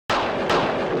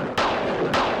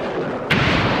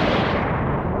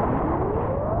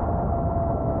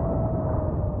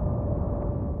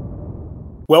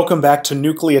Welcome back to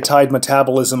Nucleotide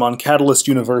Metabolism on Catalyst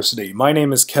University. My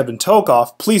name is Kevin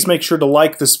Tokoph. Please make sure to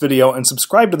like this video and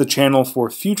subscribe to the channel for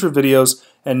future videos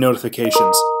and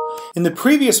notifications. In the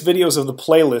previous videos of the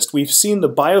playlist, we've seen the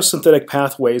biosynthetic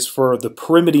pathways for the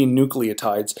pyrimidine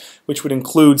nucleotides, which would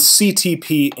include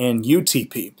CTP and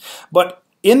UTP. But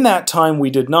in that time, we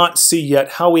did not see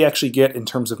yet how we actually get, in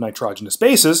terms of nitrogenous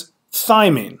bases,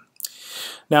 thymine.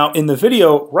 Now, in the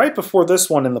video right before this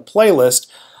one in the playlist,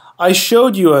 I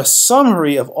showed you a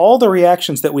summary of all the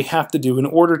reactions that we have to do in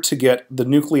order to get the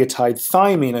nucleotide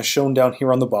thymine, as shown down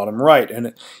here on the bottom right, and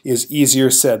it is easier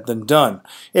said than done.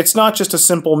 It's not just a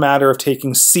simple matter of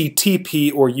taking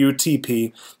CTP or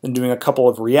UTP and doing a couple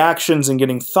of reactions and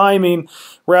getting thymine.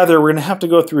 Rather, we're going to have to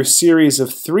go through a series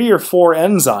of 3 or 4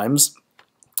 enzymes,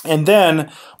 and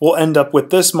then we'll end up with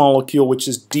this molecule, which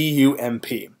is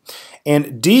DUMP.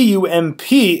 And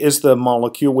DUMP is the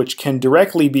molecule which can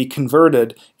directly be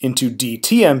converted into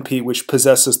DTMP, which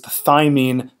possesses the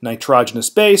thymine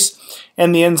nitrogenous base.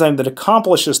 And the enzyme that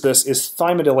accomplishes this is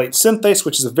thymidylate synthase,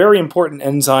 which is a very important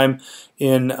enzyme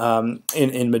in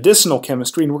medicinal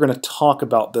chemistry, and we're going to talk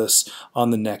about this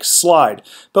on the next slide.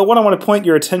 But what I want to point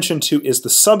your attention to is the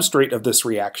substrate of this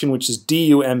reaction, which is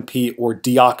DUMP or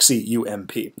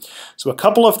deoxy-UMP. So a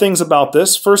couple of things about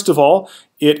this. First of all,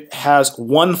 it has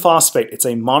one phosphate. It's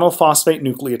a monophosphate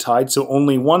nucleotide, so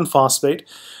only one phosphate.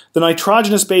 The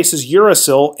nitrogenous base is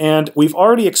uracil, and we've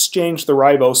already exchanged the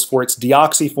ribose for its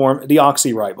deoxy form,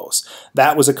 deoxyribose.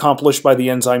 That was accomplished by the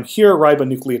enzyme here,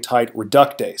 ribonucleotide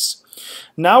reductase.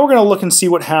 Now we're going to look and see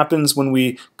what happens when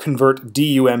we convert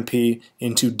DUMP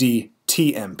into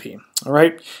DTMP. All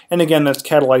right, and again, that's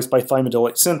catalyzed by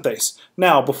thymidylate synthase.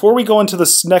 Now, before we go into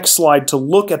this next slide to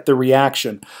look at the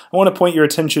reaction, I want to point your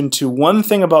attention to one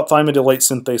thing about thymidylate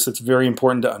synthase that's very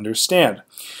important to understand.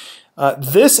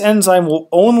 This enzyme will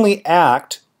only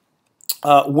act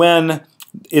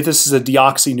if this is a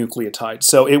deoxynucleotide.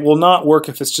 So it will not work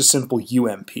if it's just simple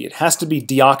UMP. It has to be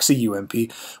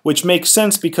deoxy-UMP, which makes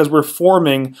sense because we're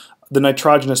forming the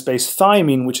nitrogenous base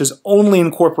thymine, which is only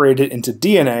incorporated into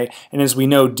DNA, and as we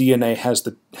know, DNA has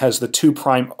the 2'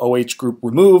 OH group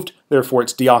removed, therefore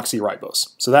it's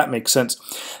deoxyribose. So that makes sense.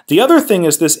 The other thing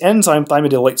is this enzyme,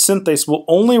 thymidylate synthase, will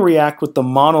only react with the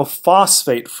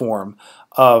monophosphate form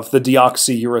of the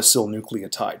deoxyuracil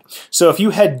nucleotide. So if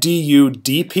you had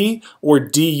DUDP or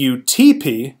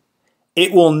DUTP,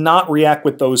 it will not react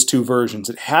with those two versions.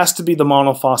 It has to be the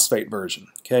monophosphate version,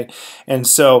 okay? And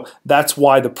so that's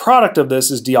why the product of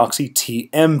this is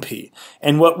deoxy-TMP.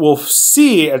 And what we'll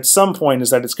see at some point is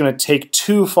that it's going to take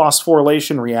 2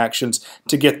 phosphorylation reactions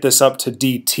to get this up to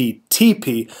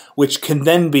DTTP, which can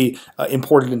then be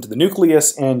imported into the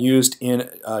nucleus and used in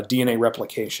DNA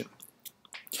replication.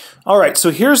 All right,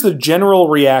 so here's the general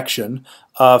reaction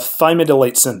of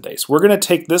thymidylate synthase. We're going to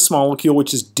take this molecule,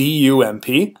 which is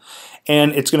DUMP,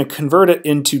 and it's going to convert it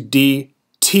into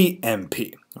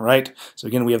DTMP. All right, so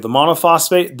again, we have the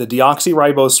monophosphate, the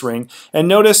deoxyribose ring, and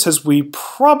notice, as we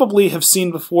probably have seen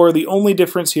before, the only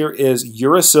difference here is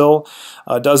uracil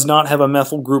does not have a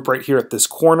methyl group right here at this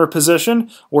corner position,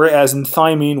 whereas in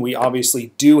thymine, we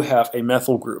obviously do have a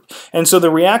methyl group. And so the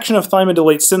reaction of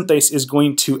thymidylate synthase is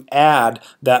going to add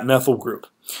that methyl group.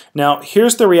 Now,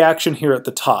 here's the reaction here at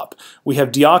the top. We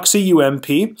have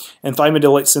deoxy-UMP, and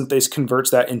thymidylate synthase converts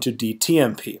that into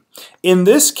DTMP. In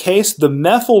this case, the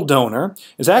methyl donor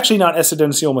is actually not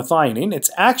S-adenosylmethionine. It's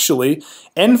actually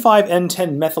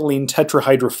N5-N10 methylene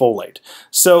tetrahydrofolate.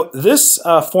 So this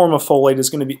form of folate is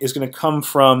going to come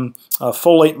from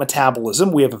folate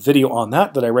metabolism. We have a video on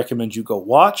that I recommend you go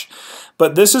watch.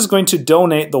 But this is going to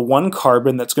donate the 1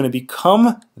 carbon that's going to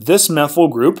become this methyl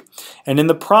group, and in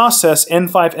the process,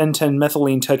 N5-N10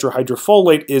 methylene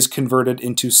tetrahydrofolate is converted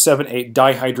into 7,8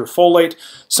 dihydrofolate,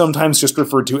 sometimes just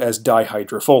referred to as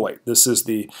dihydrofolate. This is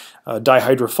the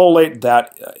dihydrofolate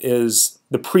that is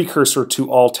the precursor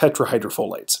to all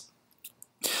tetrahydrofolates.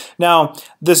 Now,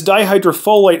 this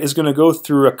dihydrofolate is going to go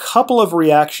through a couple of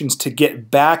reactions to get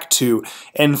back to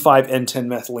N5-N10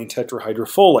 methylene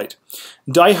tetrahydrofolate.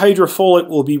 Dihydrofolate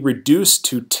will be reduced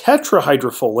to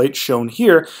tetrahydrofolate, shown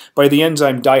here, by the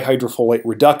enzyme dihydrofolate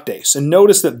reductase. And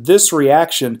notice that this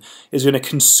reaction is going to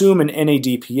consume an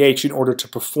NADPH in order to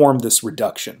perform this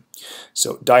reduction.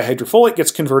 So dihydrofolate gets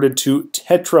converted to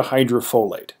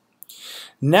tetrahydrofolate.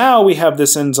 Now we have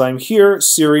this enzyme here,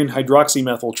 serine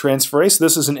hydroxymethyltransferase.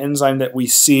 This is an enzyme that we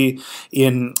see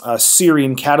in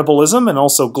serine catabolism and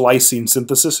also glycine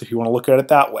synthesis, if you want to look at it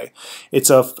that way. It's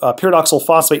a pyridoxal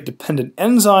phosphate-dependent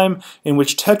enzyme in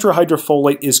which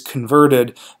tetrahydrofolate is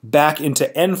converted back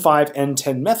into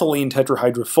N5-N10-methylene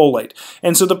tetrahydrofolate.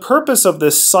 And so the purpose of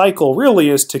this cycle really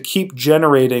is to keep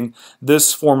generating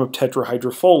this form of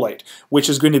tetrahydrofolate, which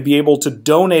is going to be able to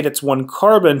donate its one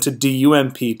carbon to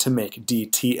DUMP to make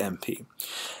DTMP.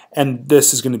 And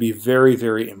this is going to be very,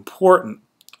 very important.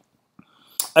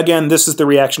 Again, this is the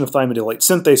reaction of thymidylate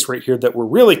synthase right here that we're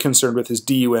really concerned with, is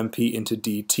DUMP into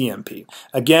DTMP.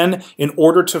 Again, in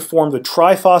order to form the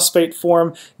triphosphate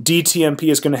form, DTMP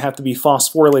is going to have to be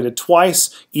phosphorylated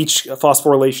twice. Each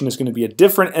phosphorylation is going to be a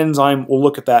different enzyme. We'll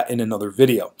look at that in another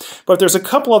video. But there's a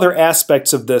couple other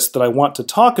aspects of this that I want to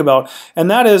talk about, and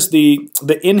that is the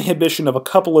inhibition of a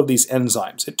couple of these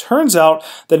enzymes. It turns out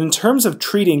that in terms of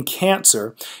treating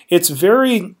cancer, it's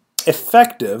very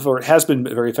effective, or it has been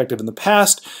very effective in the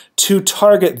past, to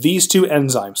target these two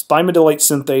enzymes, thymidylate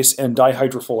synthase and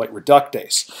dihydrofolate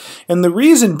reductase. And the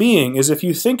reason being is, if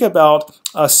you think about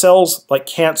cells like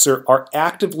cancer are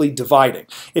actively dividing.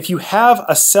 If you have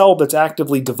a cell that's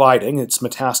actively dividing, it's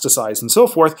metastasized and so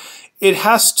forth, it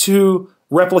has to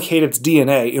replicate its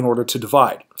DNA in order to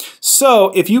divide. So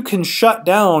if you can shut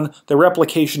down the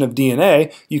replication of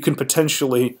DNA, you can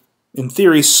potentially, in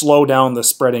theory, slow down the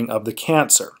spreading of the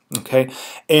cancer. Okay,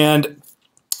 and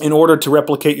in order to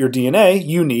replicate your DNA,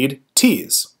 you need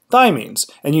T's,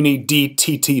 thymines, and you need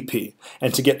DTTP.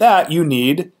 And to get that, you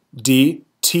need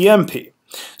DTMP.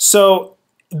 So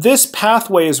this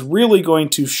pathway is really going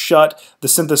to shut the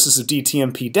synthesis of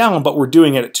DTMP down, but we're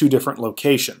doing it at two different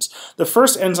locations. The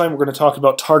first enzyme we're going to talk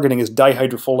about targeting is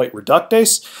dihydrofolate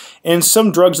reductase, and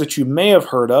some drugs that you may have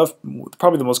heard of,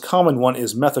 probably the most common one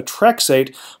is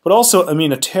methotrexate, but also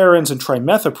aminoterins and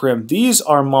trimethoprim. These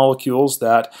are molecules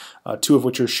that, two of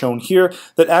which are shown here,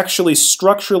 that actually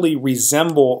structurally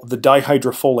resemble the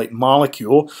dihydrofolate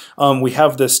molecule. We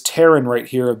have this pterin right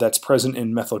here that's present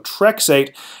in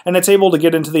methotrexate, and it's able to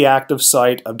get into the active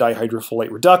site of dihydrofolate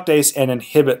reductase and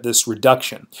inhibit this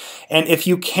reduction. And if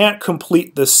you can't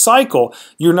complete this cycle,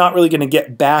 you're not really going to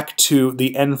get back to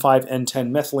the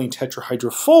N5-N10-methylene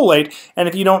tetrahydrofolate, and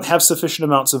if you don't have sufficient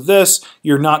amounts of this,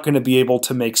 you're not going to be able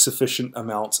to make sufficient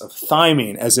amounts of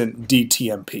thymine, as in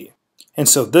DTMP. And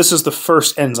so this is the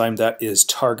first enzyme that is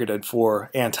targeted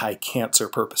for anti-cancer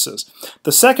purposes.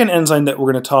 The second enzyme that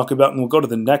we're going to talk about, and we'll go to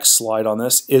the next slide on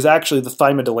this, is actually the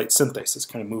thymidylate synthase. It's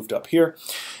kind of moved up here.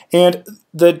 And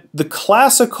the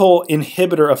classical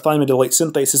inhibitor of thymidylate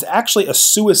synthase is actually a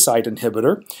suicide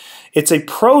inhibitor. It's a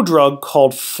prodrug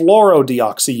called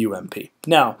fluorodeoxy-UMP.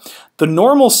 Now, the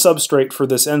normal substrate for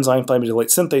this enzyme, thymidylate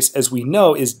synthase, as we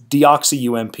know, is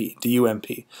deoxy-UMP,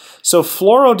 DUMP. So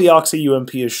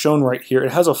fluorodeoxy-UMP is shown right here.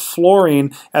 It has a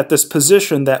fluorine at this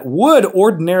position that would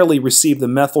ordinarily receive the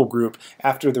methyl group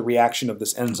after the reaction of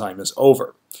this enzyme is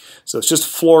over. So it's just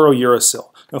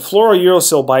fluorouracil. Now,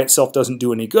 fluorouracil by itself doesn't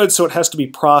do any good, so it has to be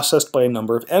processed by a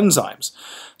number of enzymes.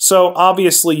 So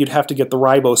obviously you'd have to get the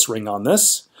ribose ring on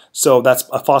this. So that's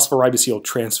a phosphoribosyl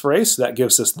transferase. That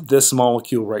gives us this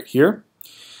molecule right here.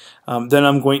 Then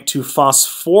I'm going to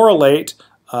phosphorylate,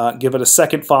 give it a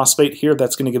second phosphate here.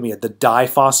 That's going to give me the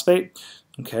diphosphate.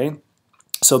 Okay,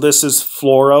 so this is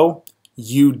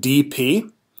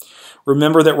fluoro-UDP.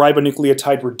 Remember that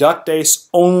ribonucleotide reductase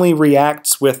only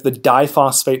reacts with the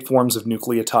diphosphate forms of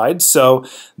nucleotides. So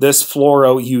this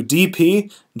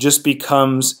fluoro-UDP just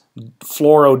becomes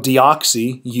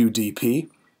fluorodeoxy-UDP.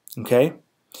 Okay.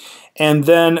 And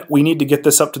then we need to get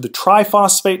this up to the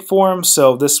triphosphate form,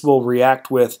 so this will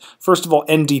react with, first of all,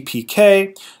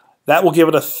 NDPK. That will give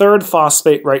it a third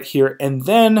phosphate right here, and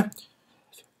then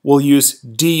we'll use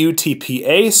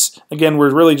DUTPase. Again,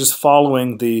 we're really just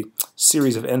following the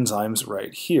series of enzymes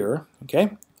right here,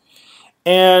 okay?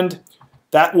 And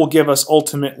that will give us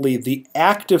ultimately the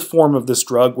active form of this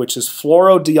drug, which is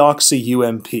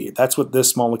fluorodeoxy-UMP. That's what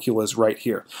this molecule is right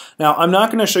here. Now, I'm not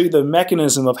going to show you the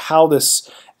mechanism of how this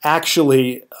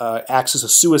actually acts as a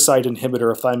suicide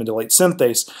inhibitor of thymidylate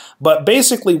synthase, but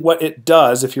basically what it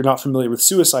does, if you're not familiar with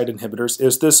suicide inhibitors,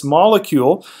 is this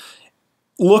molecule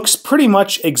looks pretty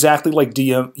much exactly like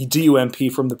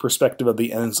DUMP from the perspective of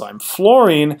the enzyme.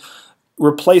 Fluorine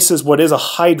replaces what is a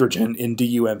hydrogen in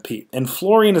DUMP, and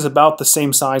fluorine is about the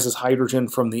same size as hydrogen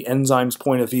from the enzyme's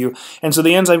point of view, and so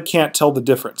the enzyme can't tell the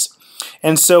difference.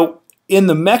 And so in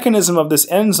the mechanism of this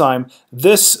enzyme,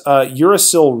 this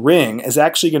uracil ring is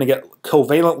actually going to get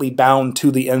covalently bound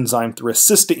to the enzyme through a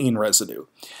cysteine residue.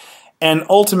 And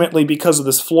ultimately, because of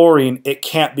this fluorine, it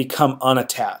can't become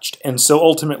unattached. And so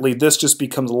ultimately, this just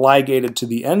becomes ligated to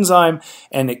the enzyme,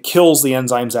 and it kills the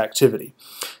enzyme's activity.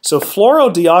 So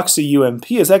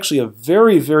fluorodeoxy-UMP is actually a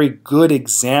very, very good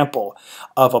example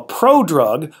of a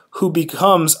prodrug who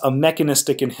becomes a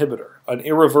mechanistic inhibitor, an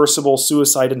irreversible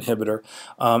suicide inhibitor.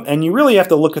 And you really have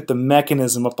to look at the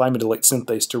mechanism of thymidylate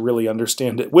synthase to really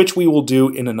understand it, which we will do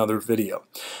in another video.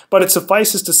 But it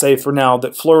suffices to say for now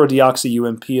that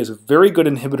fluorodeoxy-UMP is a very good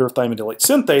inhibitor of thymidylate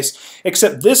synthase,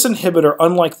 except this inhibitor,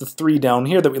 unlike the three down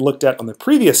here that we looked at on the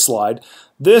previous slide,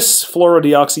 this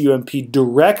fluorodeoxy-UMP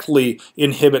directly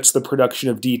inhibits the production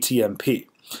of DTMP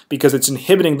because it's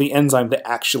inhibiting the enzyme that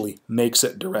actually makes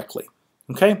it directly.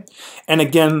 Okay? And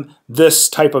again, this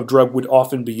type of drug would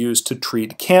often be used to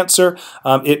treat cancer.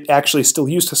 It actually is still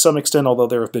used to some extent, although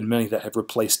there have been many that have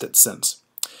replaced it since.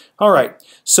 All right,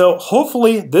 so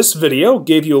hopefully this video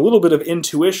gave you a little bit of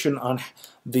intuition on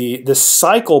the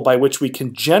cycle by which we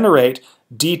can generate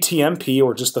DTMP,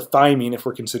 or just the thymine if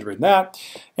we're considering that,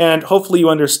 and hopefully you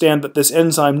understand that this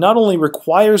enzyme not only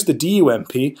requires the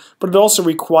DUMP, but it also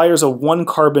requires a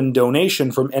 1-carbon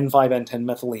donation from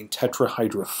N5-N10-methylene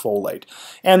tetrahydrofolate.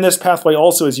 And this pathway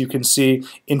also, as you can see,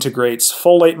 integrates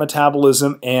folate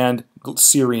metabolism and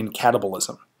serine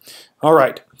catabolism. All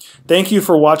right, thank you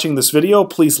for watching this video.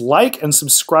 Please like and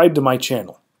subscribe to my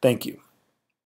channel. Thank you.